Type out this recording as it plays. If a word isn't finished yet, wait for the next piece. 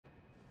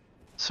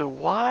So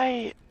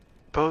why,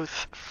 both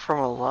from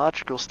a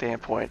logical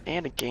standpoint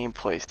and a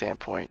gameplay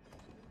standpoint,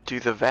 do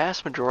the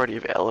vast majority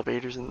of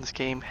elevators in this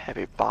game have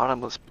a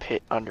bottomless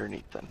pit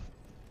underneath them?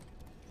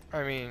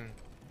 I mean,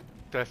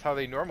 that's how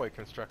they normally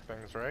construct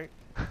things, right?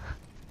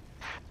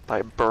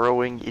 By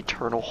burrowing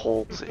eternal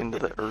holes into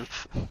the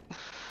earth?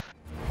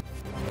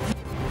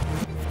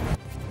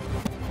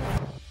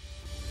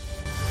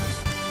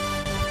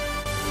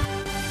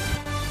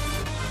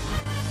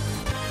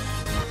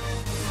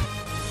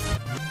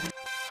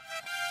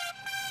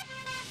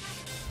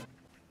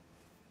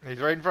 He's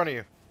right in front of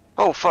you.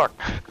 Oh fuck.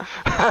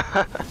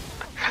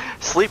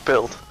 Sleep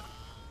build.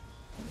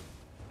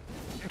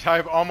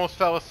 Tybe almost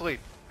fell asleep.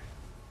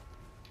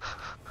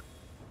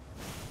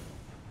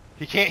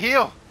 He can't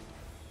heal.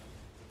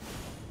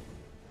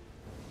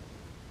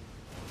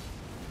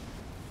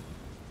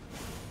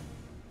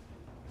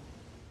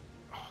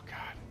 Oh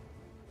god.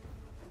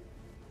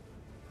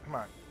 Come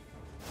on.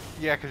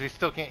 Yeah, because he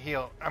still can't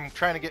heal. I'm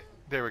trying to get...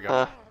 There we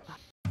go.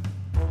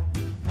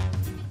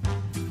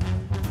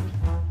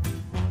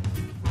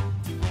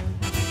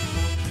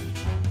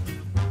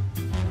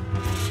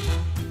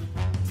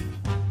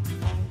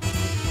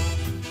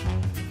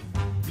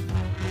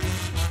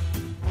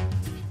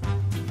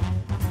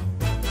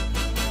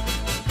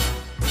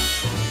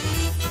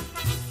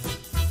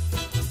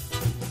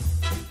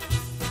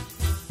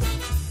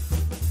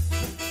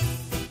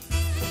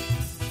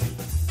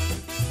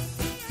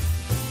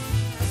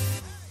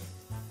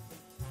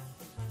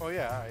 Oh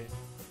yeah,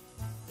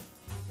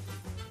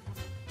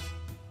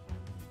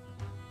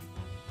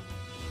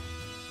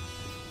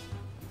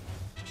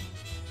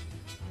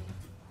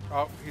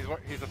 Oh,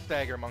 he's a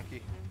stagger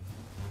monkey.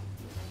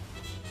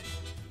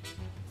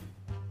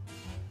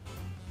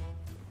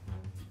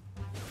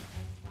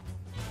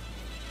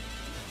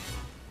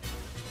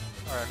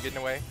 Alright, I'm getting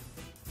away.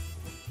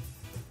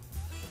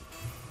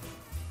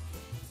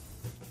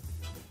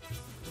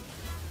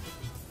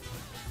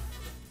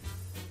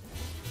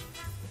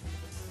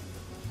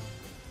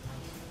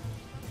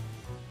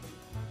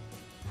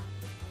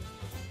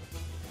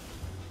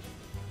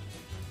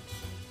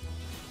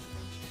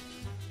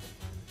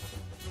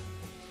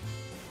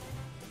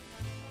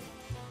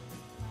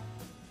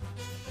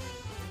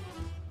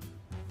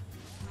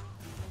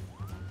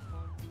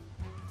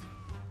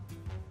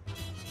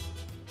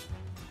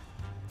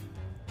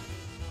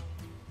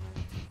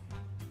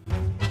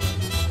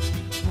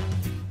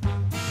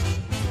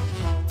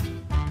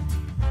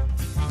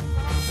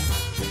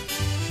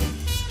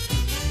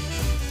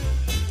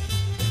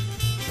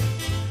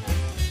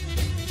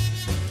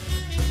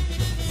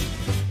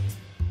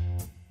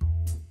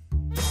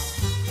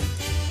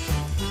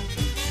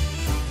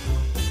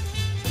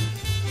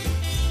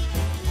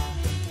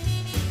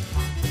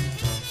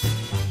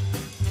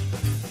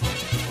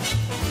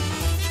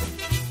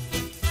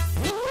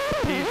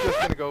 He's just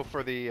gonna go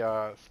for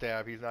the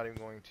stab. He's not even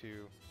going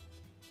to...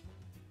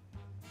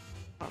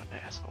 What an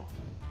asshole.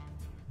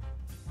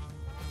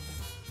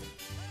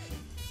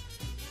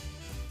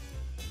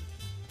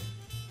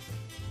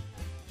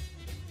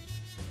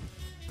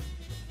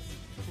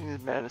 His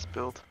madness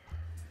build.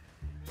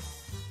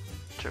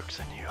 Joke's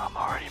on you, I'm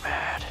already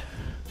mad.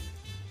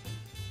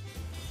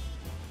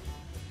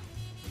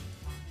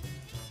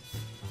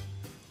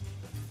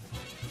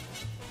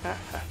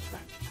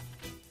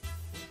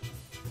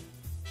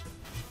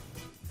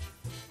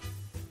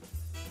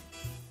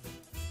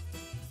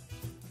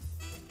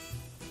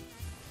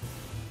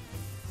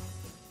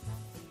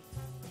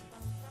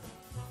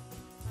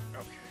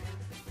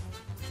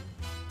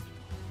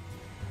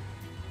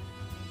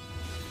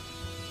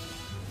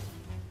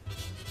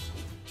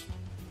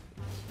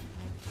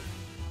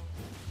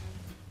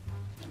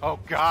 Oh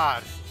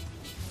god!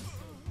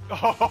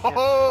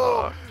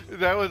 Oh,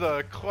 that was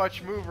a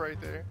clutch move right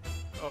there.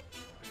 Oh.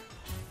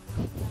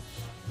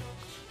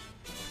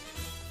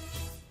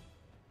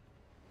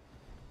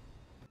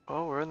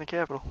 Oh, we're in the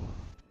capital.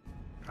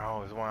 I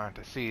always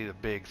wanted to see the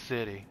big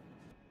city.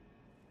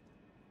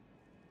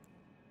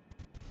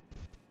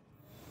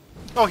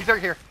 Oh, he's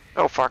right here.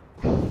 Oh fuck.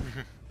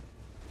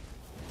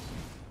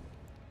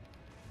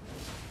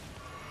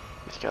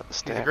 He's got the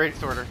stamp. He's a great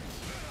sorter.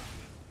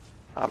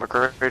 I'm a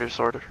greater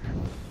sorter.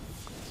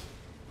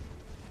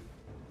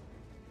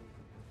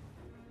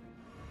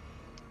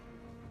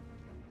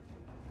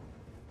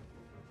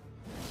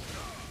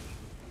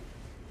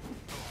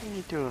 What are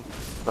you doing,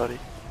 buddy?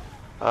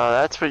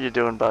 That's what you're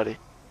doing, buddy.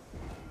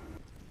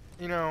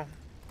 You know,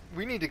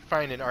 we need to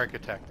find an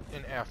architect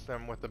and ask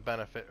them what the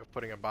benefit of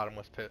putting a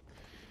bottomless pit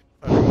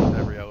underneath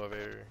every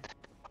elevator.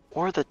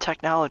 Or the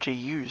technology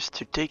used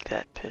to dig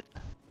that pit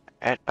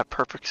at a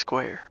perfect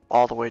square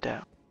all the way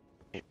down.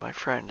 My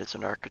friend is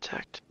an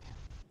architect.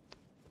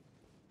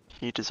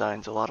 He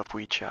designs a lot of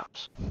weed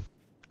shops.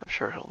 I'm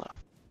sure he'll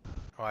know.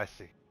 Oh, I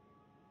see.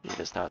 He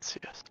does not see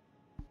us.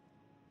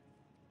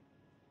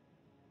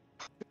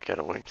 We've got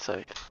a wing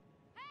sight.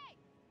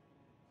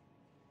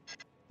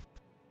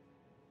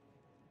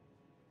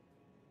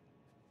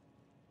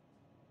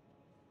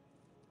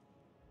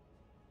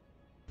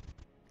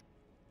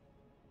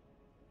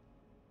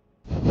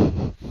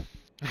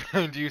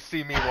 Do you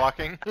see me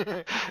walking?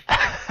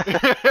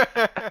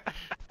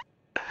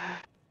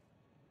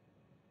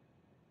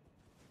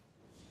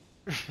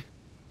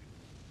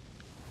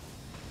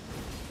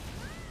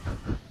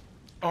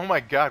 Oh my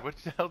god, what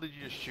the hell did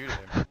you just shoot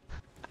at him?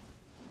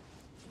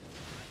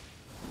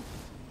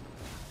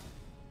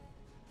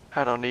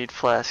 I don't need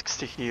flasks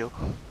to heal.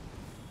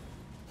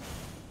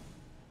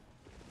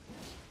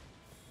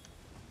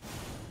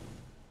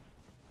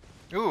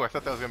 Ooh, I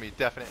thought that was gonna be a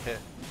definite hit.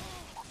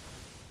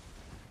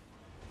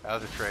 That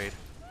was a trade.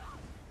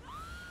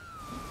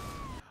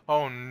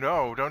 Oh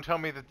no, don't tell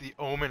me that the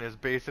Omen is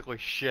basically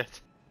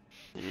shit.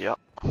 Yep.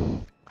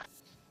 So,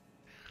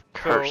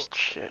 Cursed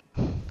shit.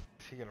 is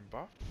he gonna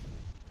buff?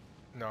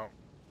 No.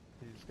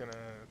 He's gonna...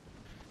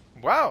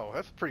 Wow,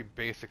 that's a pretty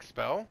basic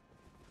spell.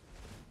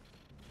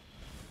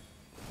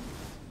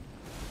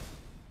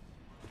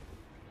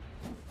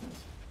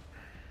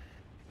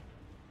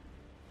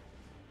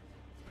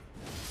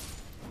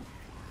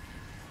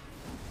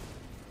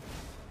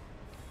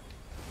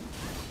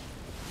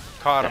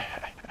 Caught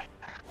him.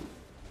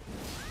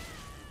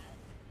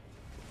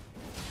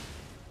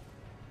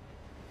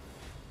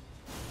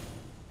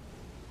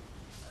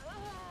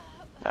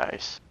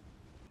 Nice.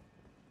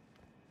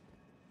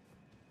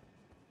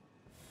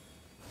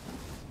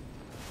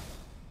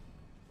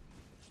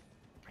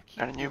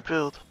 Got a new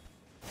build.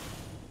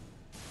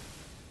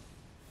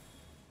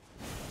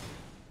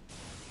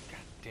 God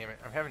damn it,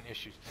 I'm having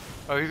issues.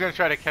 Oh, he's gonna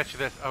try to catch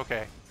this.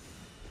 Okay.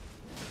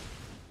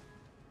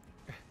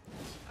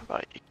 How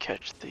about you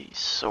catch these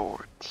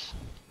swords?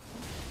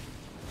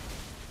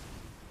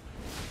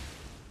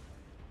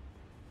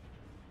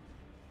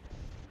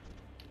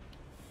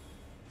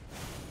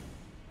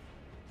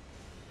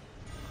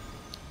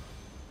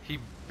 He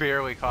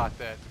barely caught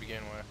that to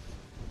begin with.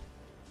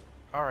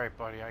 Alright,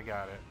 buddy, I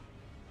got it.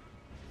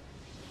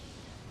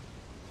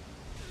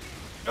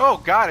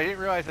 Oh god, I didn't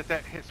realize that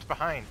that hits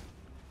behind.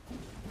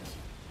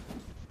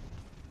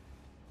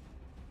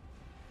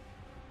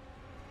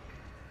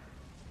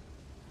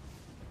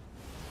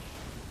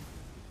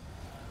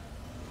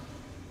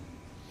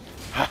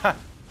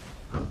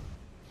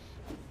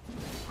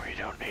 We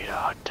don't need a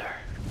hunter.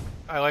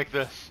 I like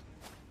this.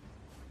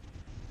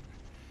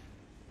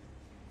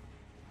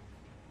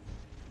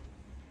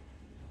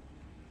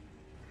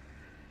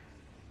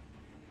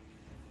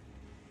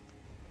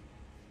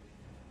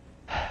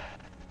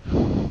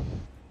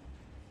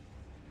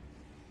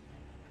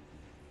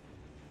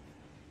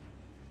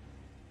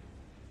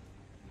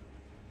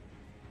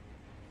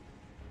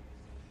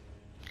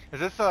 Is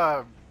this,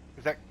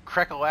 is that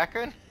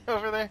Crackalacken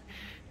over there?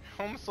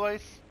 Home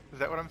slice? Is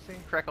that what I'm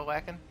seeing?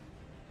 Crackalacken?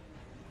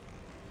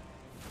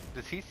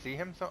 Does he see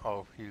him?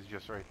 Oh, he's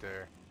just right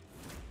there.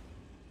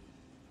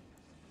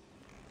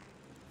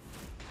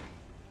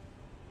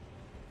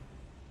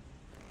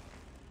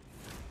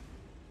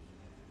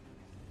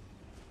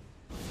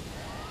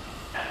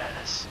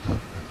 Yes.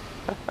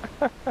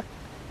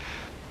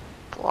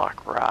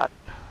 Block rot.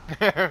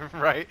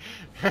 Right?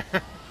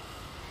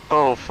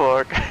 Oh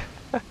fuck.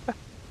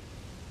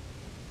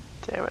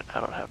 Damn it, I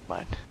don't have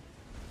mine.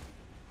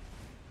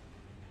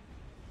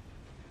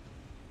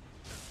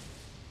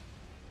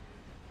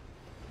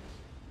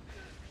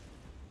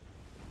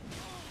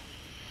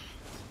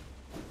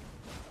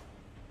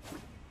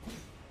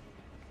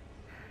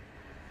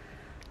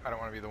 I don't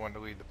want to be the one to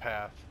lead the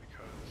path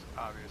because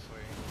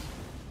obviously.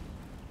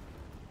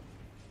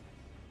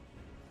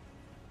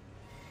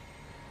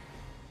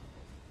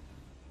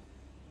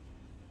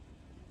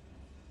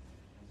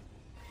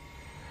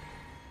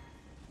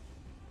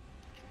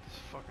 This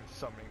fucking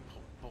summoning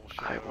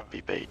bullshit. I will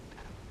be bait.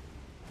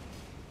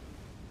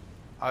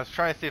 I was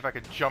trying to see if I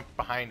could jump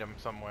behind him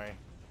some way.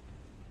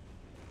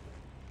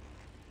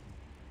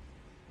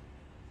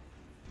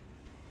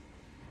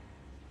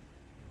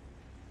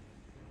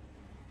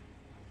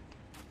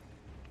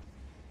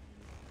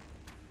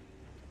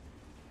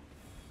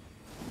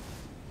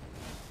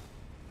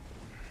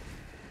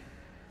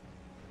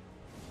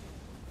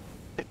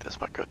 I think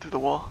this might go through the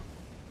wall.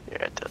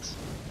 Yeah, it does.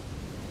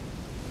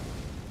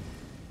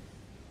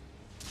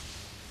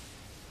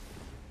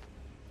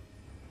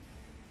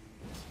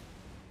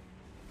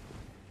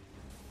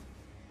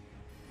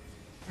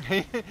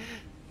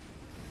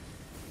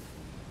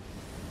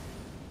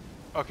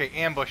 Okay,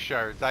 ambush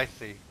shards, I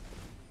see.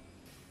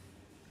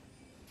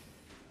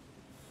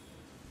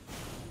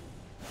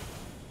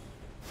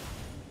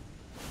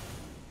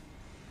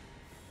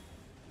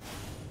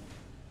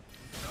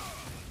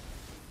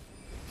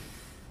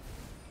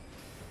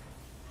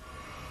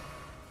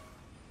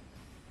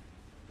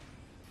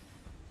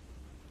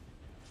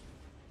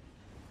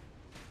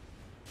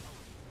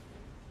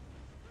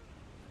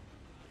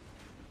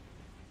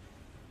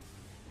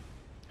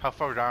 How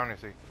far down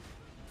is he?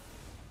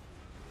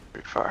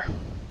 Pretty far.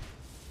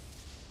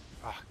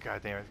 Oh,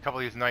 god damn it. A couple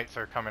of these knights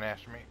are coming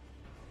after me.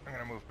 I'm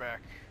gonna move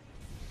back.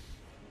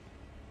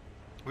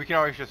 We can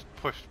always just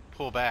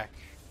pull back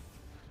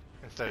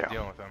instead of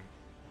dealing with them.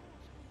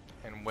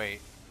 And wait.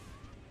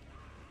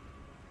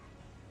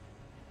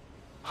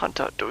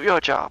 Hunter, do your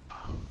job.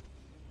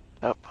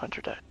 Nope,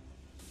 Hunter died.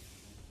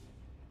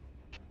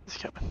 He's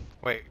coming.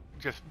 Wait,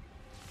 just...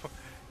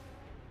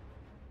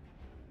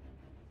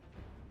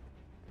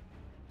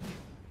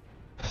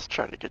 Just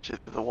trying to get you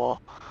through the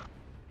wall.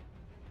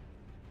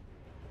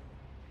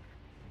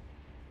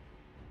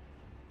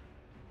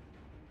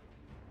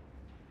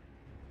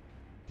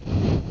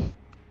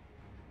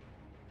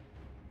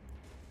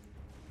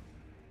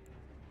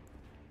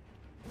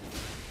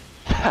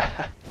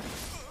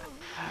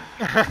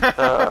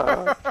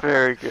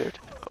 Very good.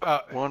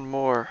 One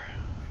more.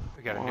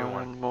 We got a new one.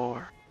 One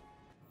more.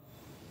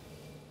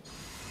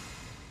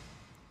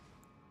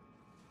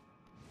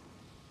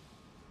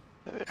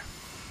 There.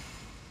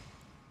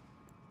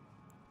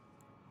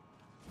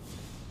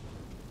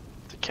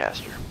 It's a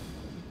caster.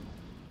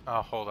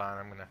 Oh, hold on,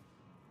 I'm gonna...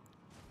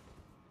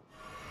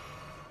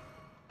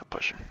 I'm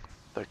pushing.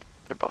 They're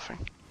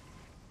buffing.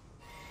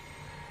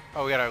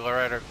 Oh, we got our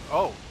Loretta.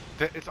 Oh,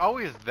 it's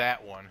always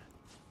that one.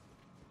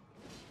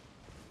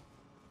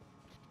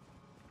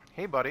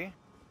 Hey, buddy.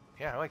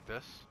 Yeah, I like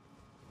this.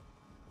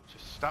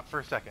 Just stop for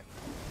a second.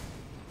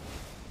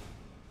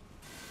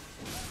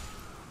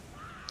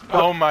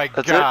 Oh my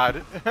That's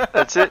god.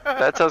 That's it?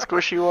 That's how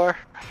squishy you are?